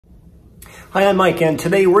Hi, I'm Mike, and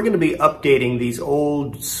today we're going to be updating these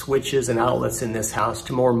old switches and outlets in this house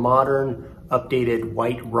to more modern, updated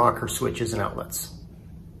white rocker switches and outlets.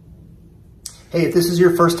 Hey, if this is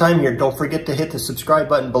your first time here, don't forget to hit the subscribe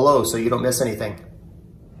button below so you don't miss anything.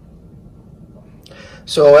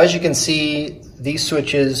 So as you can see, these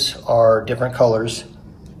switches are different colors.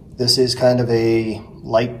 This is kind of a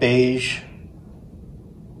light beige.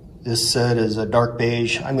 This set is a dark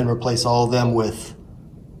beige. I'm going to replace all of them with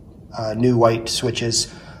new white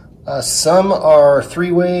switches. Some are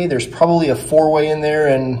three-way, there's probably a four-way in there,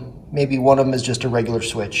 and maybe one of them is just a regular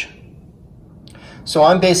switch. So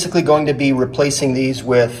I'm basically going to be replacing these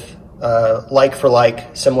with like for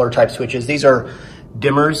like, similar type switches. These are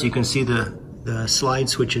dimmers. You can see the slide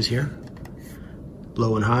switches here,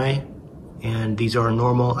 low and high, and these are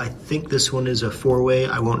normal. I think this one is a four-way.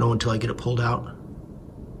 I won't know until I get it pulled out.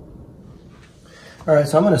 All right,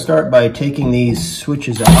 so I'm going to start by taking these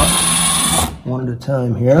switches out one at a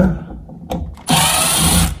time here,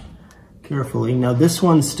 carefully. Now this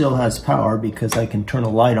one still has power because I can turn a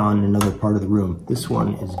light on in another part of the room. This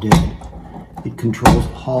one is dead. It controls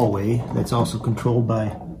the hallway. That's also controlled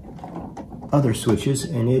by other switches,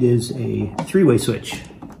 and it is a three-way switch.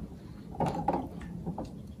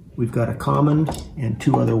 We've got a common and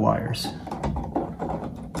two other wires.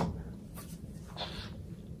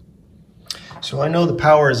 So I know the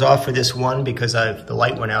power is off for this one because the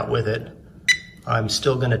light went out with it. I'm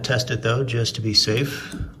still going to test it though, just to be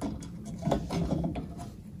safe.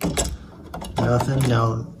 Nothing.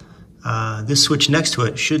 Now, this switch next to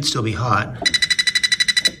it should still be hot,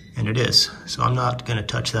 and it is. So I'm not going to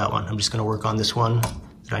touch that one. I'm just going to work on this one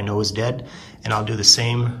that I know is dead, and I'll do the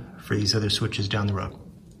same for these other switches down the road.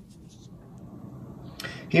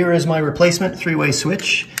 Here is my replacement three-way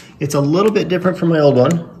switch. It's a little bit different from my old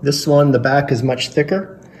one. This one, the back is much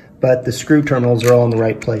thicker, but the screw terminals are all in the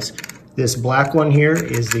right place. This black one here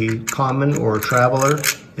is the common or traveler,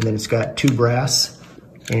 and then it's got two brass.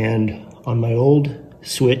 And on my old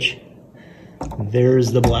switch,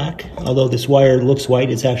 there's the black. Although this wire looks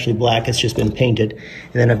white, it's actually black. It's just been painted.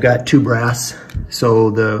 And then I've got two brass.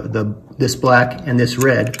 So this black and this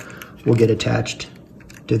red will get attached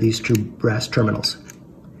to these two brass terminals.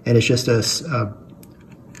 And it's just a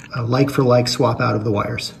like for like swap out of the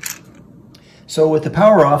wires. So with the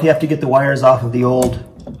power off, you have to get the wires off of the old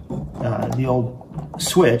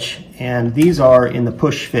switch, and these are in the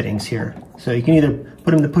push fittings here. So you can either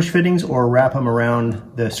put them in the push fittings or wrap them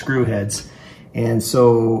around the screw heads. And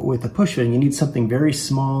so with the push fitting, you need something very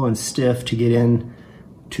small and stiff to get in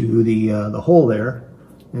to the hole there.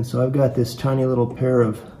 And so I've got this tiny little pair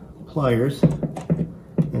of pliers.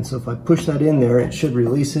 And so if I push that in there, it should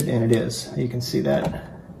release it, and it is. You can see that.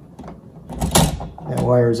 That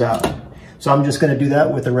wire is out. So I'm just going to do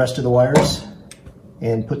that with the rest of the wires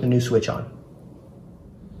and put the new switch on.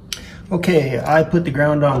 Okay, I put the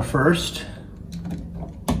ground on first.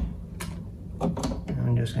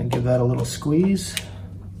 I'm just going to give that a little squeeze.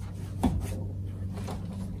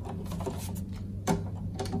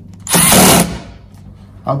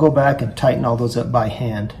 I'll go back and tighten all those up by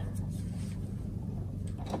hand.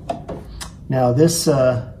 Now this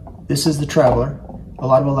is the traveler. A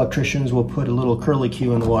lot of electricians will put a little curly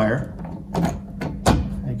Q in the wire.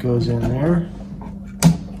 It goes in there.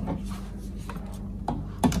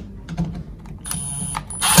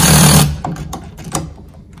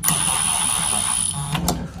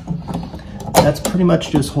 That's pretty much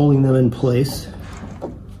just holding them in place.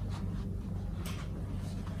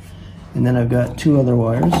 And then I've got two other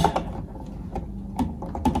wires.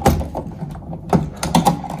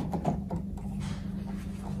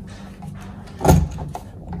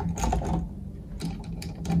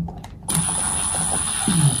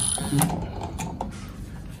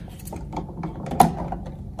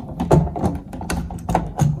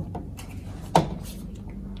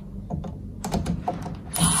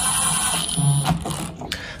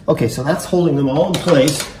 Okay, so that's holding them all in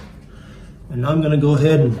place. And now I'm going to go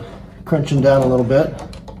ahead and crunch them down a little bit.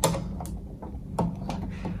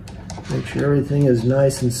 Make sure everything is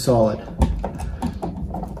nice and solid.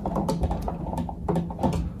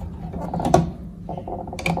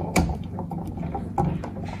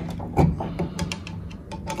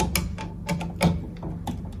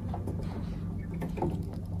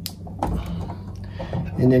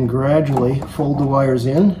 And then gradually fold the wires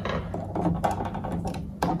in.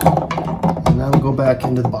 And now we'll go back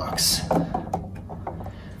into the box.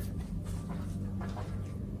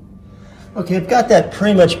 Okay, I've got that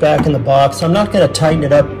pretty much back in the box. I'm not going to tighten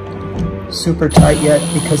it up super tight yet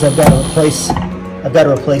because I've got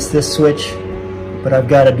to replace this switch, but I've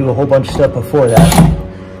got to do a whole bunch of stuff before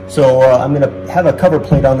that. So I'm going to have a cover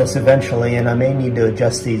plate on this eventually, and I may need to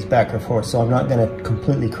adjust these back and forth, so I'm not going to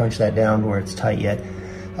completely crunch that down where it's tight yet.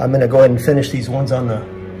 I'm going to go ahead and finish these ones on the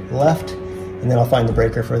left, and then I'll find the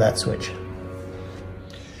breaker for that switch.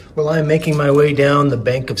 Well, I'm making my way down the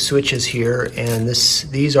bank of switches here, and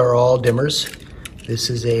these are all dimmers. This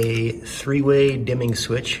is a three-way dimming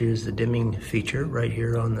switch. Here's the dimming feature right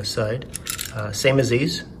here on the side. Same as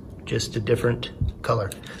these, just a different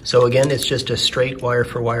color. So again, it's just a straight wire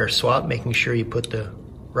for wire swap, making sure you put the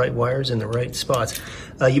right wires in the right spots.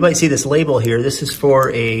 You might see this label here. This is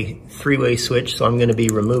for a three-way switch, so I'm going to be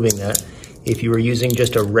removing that. If you were using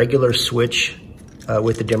just a regular switch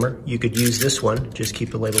with the dimmer, you could use this one, just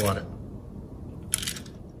keep the label on it.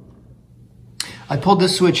 I pulled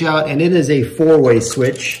this switch out, and it is a four-way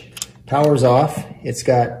switch. Power's off. It's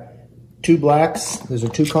got two blacks, those are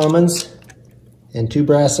two commons, and two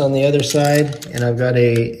brass on the other side, and I've got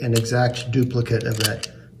an exact duplicate of that.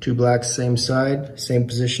 Two blacks, same side, same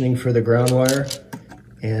positioning for the ground wire,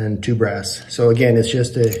 and two brass. So again, it's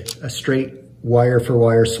just a straight wire for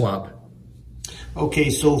wire swap. Okay,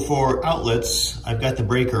 so for outlets, I've got the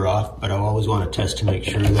breaker off, but I always want to test to make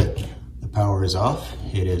sure that the power is off.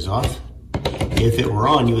 It is off. If it were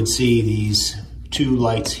on, you would see these two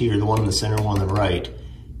lights here, the one in the center, one on the right,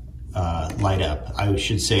 light up. I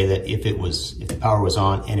should say that if the power was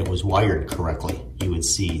on and it was wired correctly, you would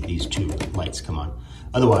see these two lights come on.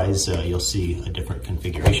 Otherwise, you'll see a different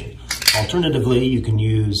configuration. Alternatively, you can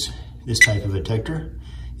use this type of detector.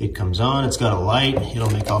 It comes on, it's got a light, it'll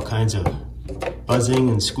make all kinds of buzzing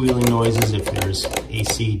and squealing noises if there's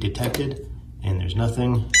AC detected, and there's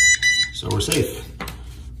nothing, so we're safe.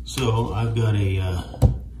 So I've got a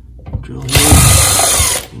drill here.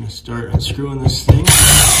 I'm going to start unscrewing this thing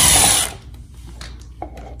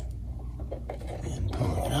and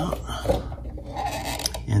pulling it out.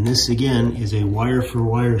 And this again is a wire for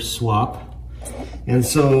wire swap. And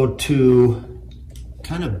so to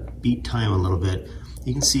kind of beat time a little bit,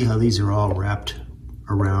 you can see how these are all wrapped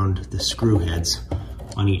around the screw heads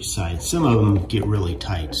on each side. Some of them get really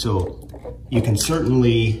tight, so you can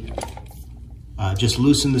certainly just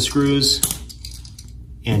loosen the screws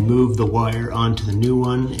and move the wire onto the new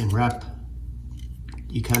one and wrap.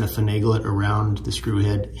 You kind of finagle it around the screw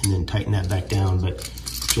head and then tighten that back down, but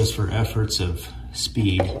just for efforts of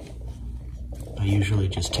speed, I usually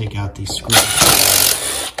just take out these screws.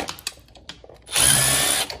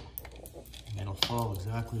 And it'll fall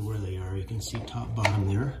exactly where they are. You can see top, bottom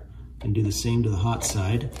there. And do the same to the hot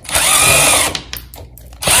side.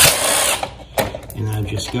 And I've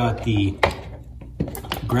just got the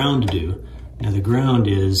ground to do. Now the ground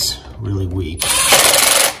is really weak.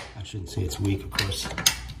 I shouldn't say it's weak, of course.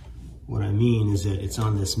 What I mean is that it's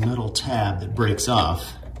on this metal tab that breaks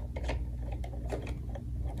off.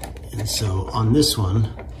 And so on this one,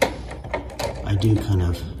 I do kind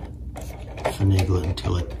of finagle it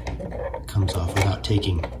until it comes off without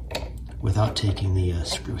taking the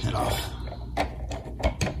screw head off.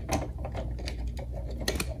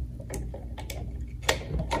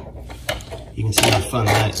 You can see how fun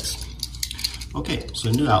that is. Okay,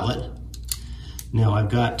 so new outlet. Now I've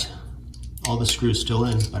got all the screws still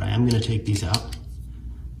in, but I am going to take these out.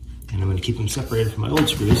 And I'm going to keep them separated from my old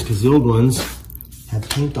screws because the old ones have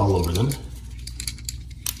paint all over them.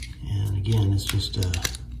 And again, it's just a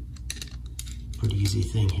pretty easy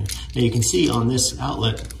thing here. Now you can see on this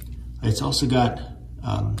outlet, it's also got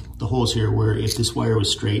the holes here where if this wire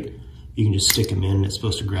was straight, you can just stick them in and it's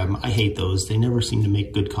supposed to grab them. I hate those. They never seem to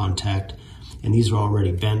make good contact. And these are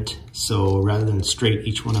already bent, so rather than straight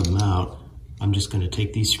each one of them out, I'm just going to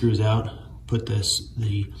take these screws out, put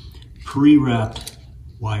the pre-wrapped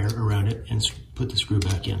wire around it, and put the screw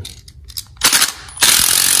back in.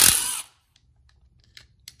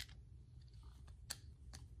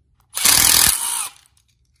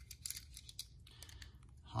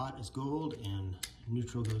 Hot is gold and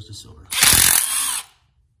neutral goes to silver.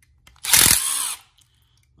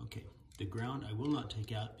 Okay. The ground I will not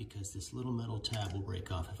take out because this little metal tab will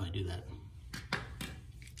break off if I do that.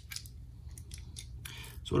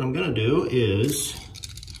 So what I'm going to do is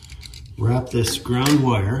wrap this ground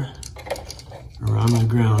wire around my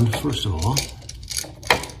ground first of all.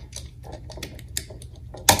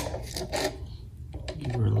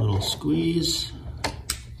 Give her a little squeeze.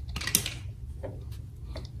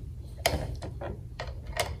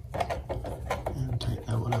 And tighten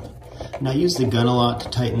that one up. And I use the gun a lot to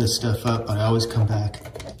tighten this stuff up, but I always come back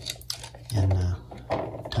and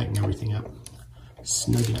tighten everything up.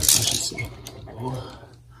 Snug it up, I should say. Oh,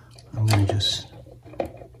 I'm going to just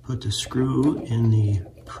put the screw in the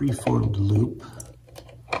preformed loop,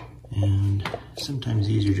 and sometimes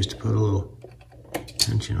easier just to put a little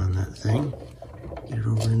tension on that thing. Get it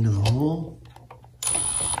over into the hole.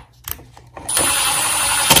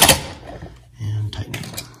 And tighten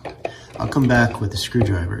it. I'll come back with a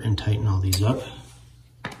screwdriver and tighten all these up.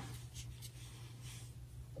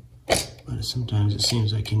 But sometimes it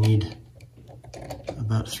seems like you need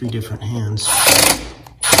about 3 different hands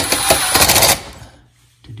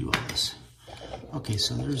to do all this. Okay,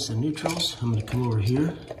 so there's the neutrals. I'm going to come over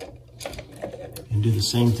here and do the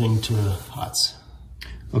same thing to the hots.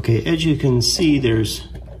 Okay, as you can see, there's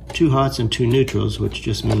 2 hots and 2 neutrals, which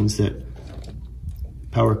just means that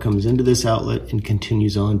power comes into this outlet and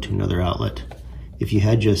continues on to another outlet. If you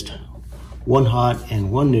had just 1 hot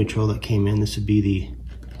and 1 neutral that came in, this would be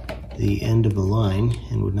the end of the line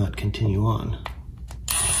and would not continue on.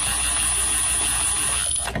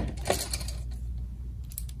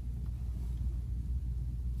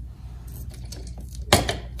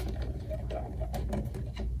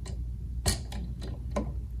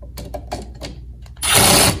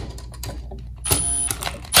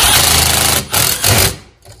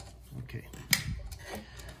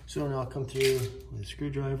 So now I'll come through with a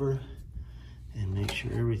screwdriver and make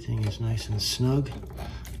sure everything is nice and snug.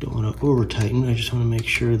 Don't want to over tighten, I just want to make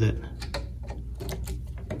sure that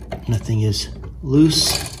nothing is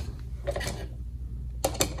loose.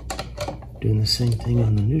 Doing the same thing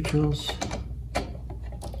on the neutrals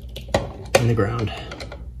and the ground.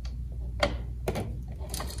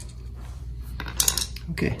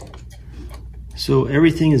 Okay, so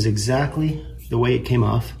everything is exactly the way it came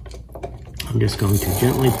off. I'm just going to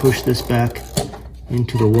gently push this back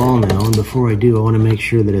into the wall now, and before I do, I want to make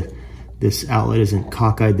sure that this outlet isn't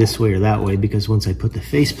cockeyed this way or that way, because once I put the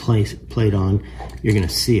face plate on, you're going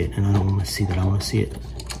to see it, and I don't want to see that. I want to see it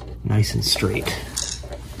nice and straight.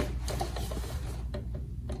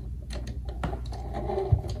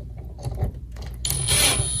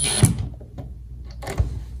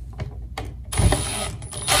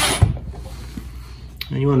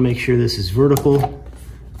 And you want to make sure this is vertical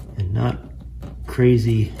and not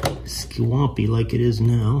crazy swampy like it is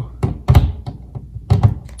now.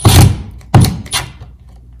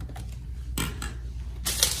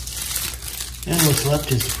 And what's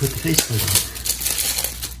left is to put the faceplate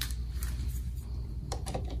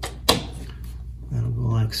on. That'll go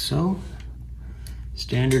like so.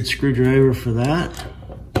 Standard screwdriver for that.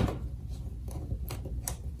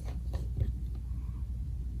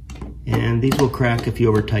 And these will crack if you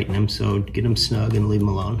over tighten them, so get them snug and leave them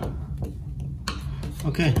alone.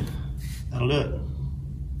 Okay, that'll do it.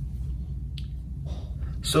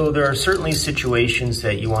 So there are certainly situations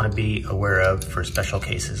that you want to be aware of for special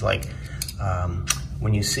cases, like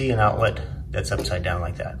when you see an outlet that's upside down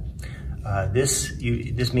like that.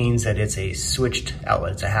 This means that it's a switched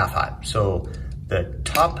outlet, it's a half hot. So the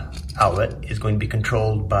top outlet is going to be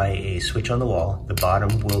controlled by a switch on the wall. The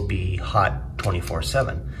bottom will be hot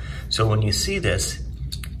 24/7. So when you see this,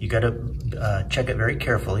 you gotta check it very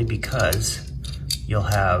carefully, because you'll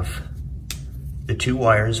have the 2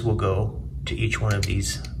 wires will go to each one of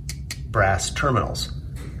these brass terminals,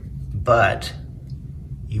 but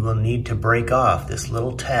you will need to break off this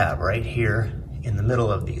little tab right here in the middle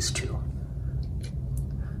of these 2.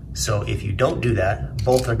 So if you don't do that,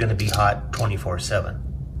 both are going to be hot 24/7,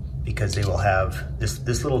 because they will have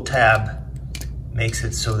this little tab makes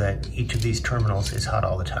it so that each of these terminals is hot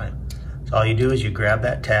all the time. So all you do is you grab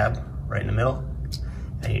that tab right in the middle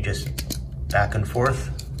and you just back and forth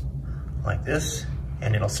like this,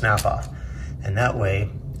 and it'll snap off. And that way,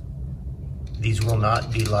 these will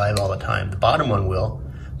not be live all the time. The bottom one will,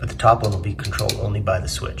 but the top one will be controlled only by the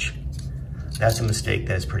switch. That's a mistake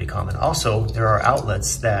that is pretty common. Also, there are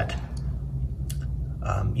outlets that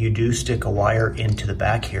you do stick a wire into the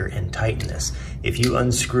back here and tighten this. If you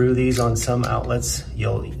unscrew these on some outlets,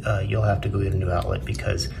 you'll have to go get a new outlet,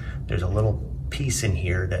 because there's a little piece in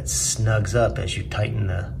here that snugs up as you tighten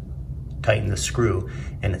the screw,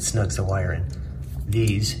 and it snugs the wire in.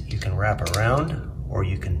 These you can wrap around, or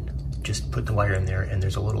you can just put the wire in there, and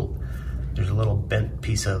there's a little bent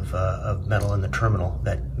piece of metal in the terminal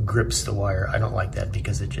that grips the wire. I don't like that,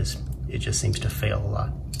 because it just seems to fail a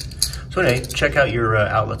lot. So anyway, check out your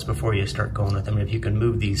outlets before you start going with them. And if you can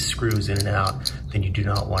move these screws in and out, then you do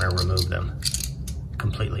not want to remove them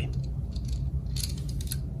completely.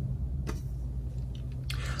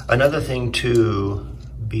 Another thing to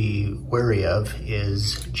be wary of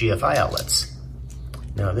is GFI outlets.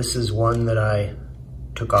 Now this is one that I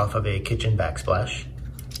took off of a kitchen backsplash,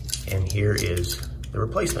 and here is the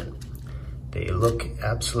replacement. They look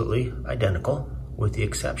absolutely identical, with the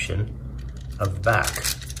exception of the back,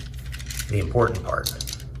 the important part.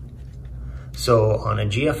 So on a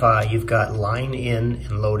GFI, you've got line in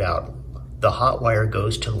and load out. the hot wire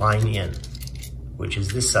goes to line in, which is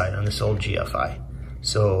this side on this old GFI.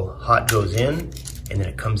 So hot goes in, and then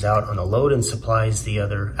it comes out on the load and supplies the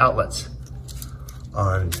other outlets.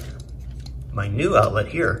 On my new outlet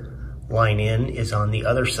here, line in is on the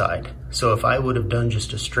other side. So if I would have done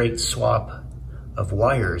just a straight swap of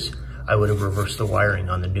wires, I would have reversed the wiring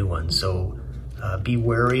on the new one. So be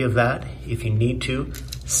wary of that. If you need to,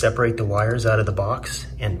 separate the wires out of the box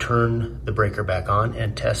and turn the breaker back on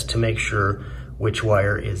and test to make sure which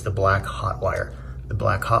wire is the black hot wire. The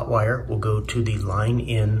black hot wire will go to the line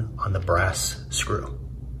in on the brass screw.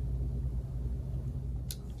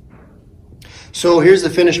 So here's the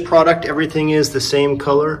finished product. Everything is the same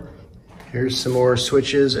color. Here's some more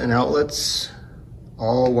switches and outlets,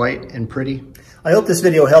 all white and pretty. I hope this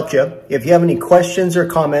video helped you. If you have any questions or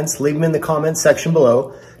comments, leave them in the comments section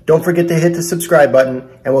below. Don't forget to hit the subscribe button,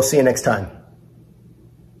 and we'll see you next time.